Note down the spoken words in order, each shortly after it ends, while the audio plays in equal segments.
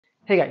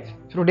Hey guys,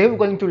 so today we're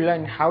going to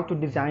learn how to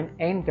design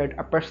and build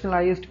a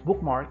personalized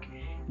bookmark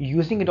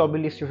using Adobe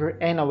Illustrator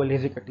and our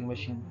laser cutting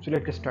machine. So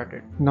let's get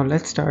started. Now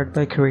let's start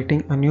by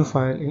creating a new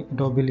file in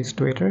Adobe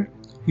Illustrator.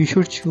 You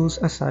should choose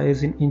a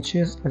size in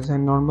inches as a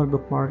normal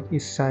bookmark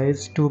is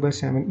size 2 by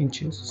 7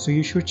 inches. So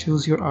you should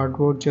choose your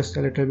artboard just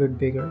a little bit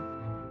bigger.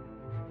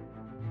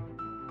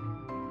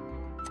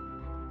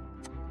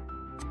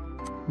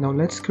 Now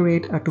let's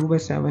create a 2 by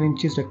 7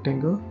 inches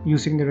rectangle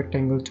using the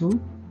rectangle tool.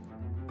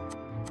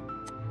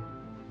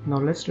 Now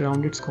let's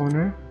round its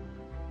corner.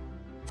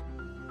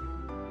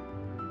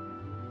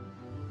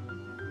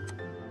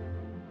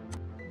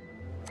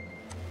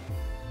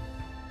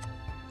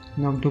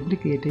 Now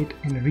duplicate it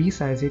and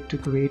resize it to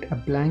create a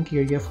blank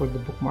area for the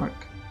bookmark.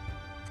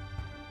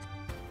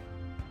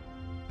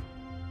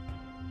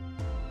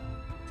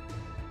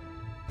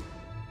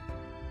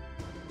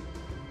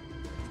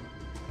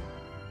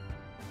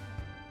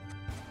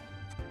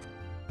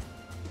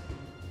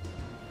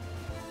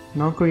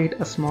 Now create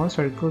a small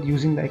circle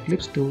using the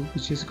ellipse tool,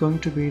 which is going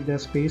to be the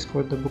space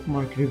for the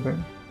bookmark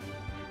ribbon.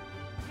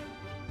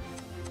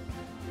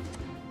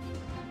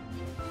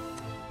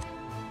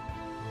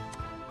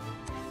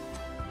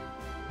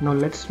 Now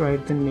let's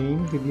write the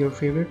name with your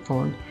favorite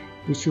font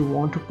which you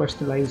want to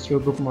personalize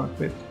your bookmark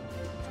with.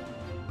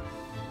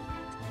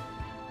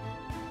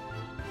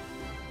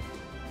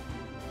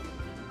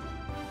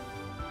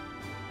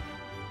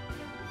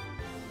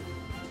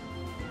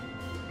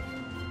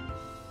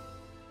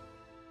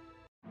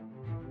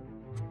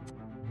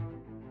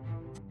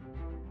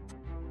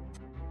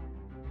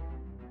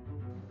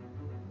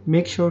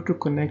 Make sure to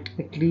connect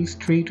at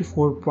least 3 to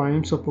 4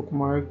 points of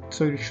bookmark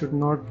so it should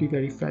not be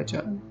very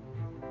fragile.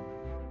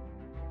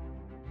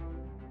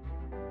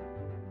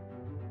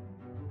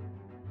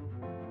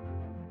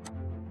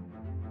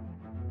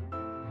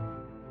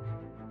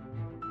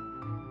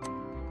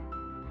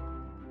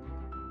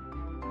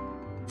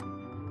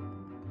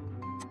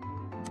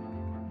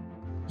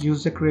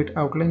 Use the Create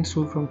Outline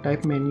tool from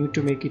Type menu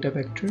to make it a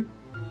vector.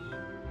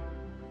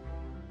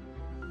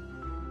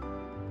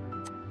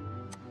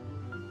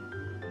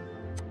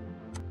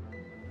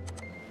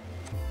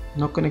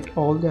 Now connect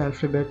all the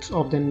alphabets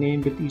of the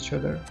name with each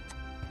other.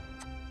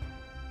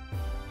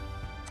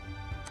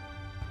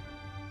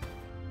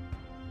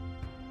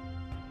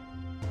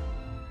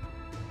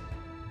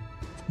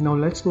 Now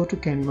let's go to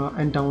Canva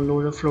and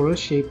download a floral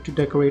shape to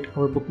decorate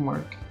our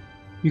bookmark.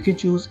 You can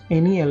choose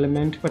any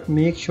element, but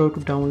make sure to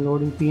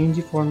download in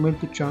PNG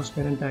format with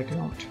transparent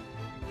background.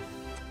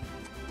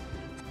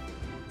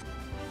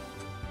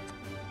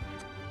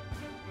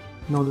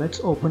 Now let's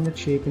open the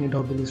shape in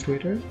Adobe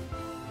Illustrator.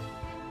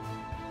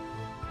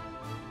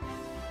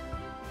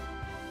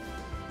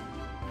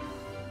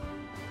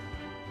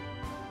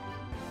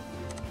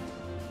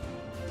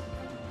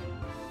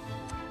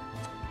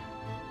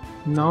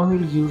 Now we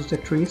will use the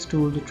trace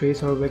tool to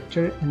trace our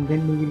vector, and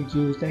then we will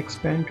use the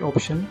expand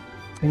option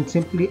and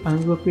simply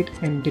ungroup it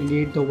and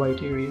delete the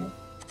white area.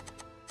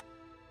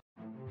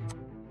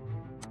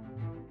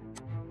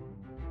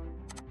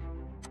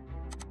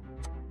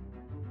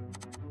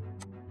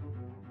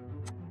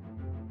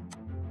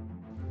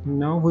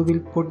 Now we will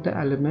put the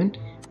element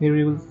where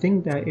we will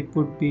think that it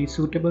would be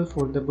suitable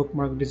for the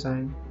bookmark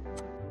design.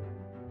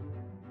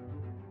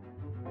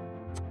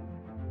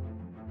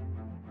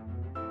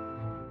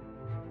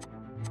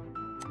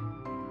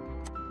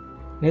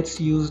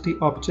 Let's use the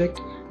object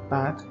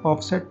path,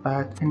 offset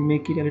path, and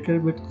make it a little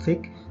bit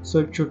thick so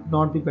it should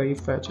not be very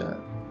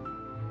fragile.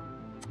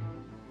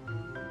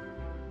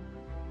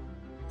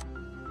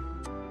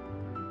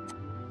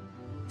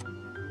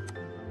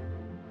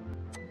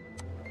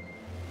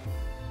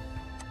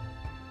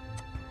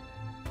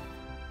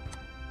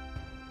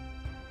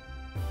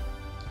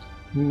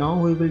 Now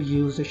we will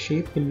use the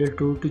Shape Builder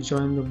tool to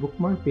join the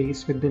bookmark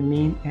base with the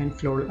name and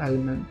floral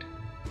element.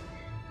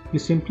 You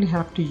simply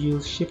have to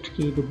use Shift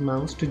key with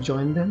mouse to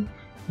join them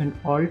and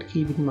Alt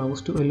key with mouse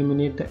to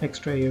eliminate the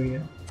extra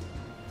area.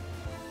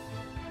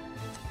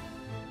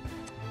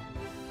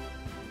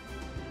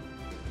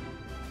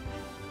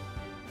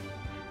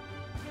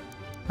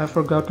 I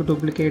forgot to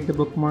duplicate the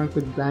bookmark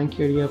with blank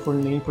area for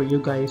name for you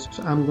guys,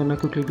 so I'm gonna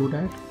quickly do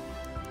that.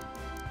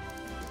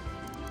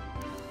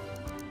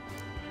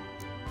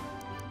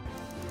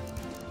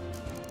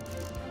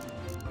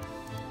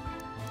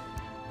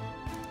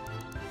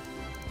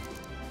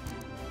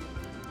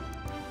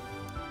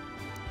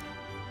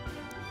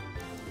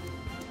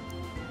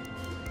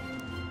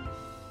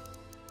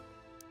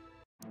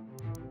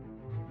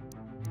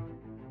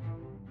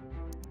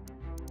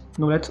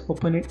 Now let's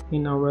open it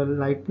in our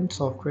LightBurn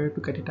software to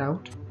get it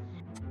out.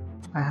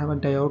 I have a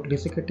diode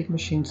laser cutting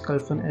machine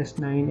Sculpfun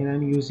S9 and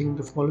I'm using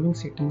the following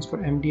settings for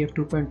MDF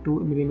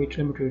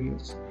 2.2mm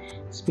materials.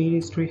 Speed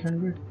is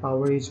 300,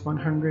 power is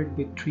 100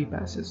 with 3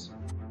 passes.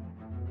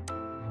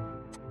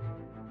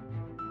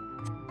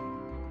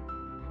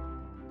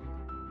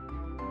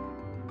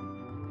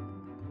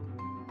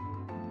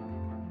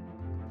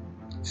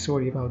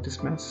 Sorry about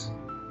this mess.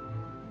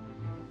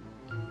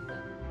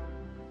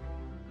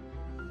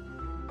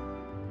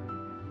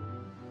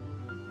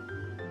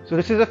 So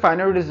this is the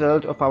final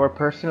result of our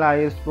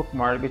personalized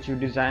bookmark which you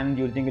designed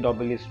using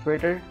Adobe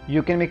Illustrator.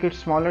 You can make it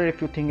smaller if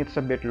you think it's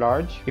a bit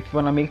large. If you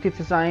want to make this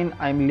design,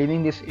 I'm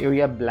leaving this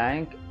area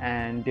blank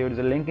and there is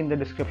a link in the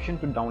description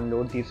to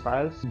download these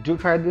files. Do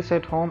try this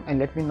at home and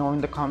let me know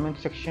in the comment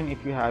section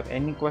if you have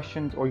any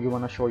questions or you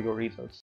want to show your results.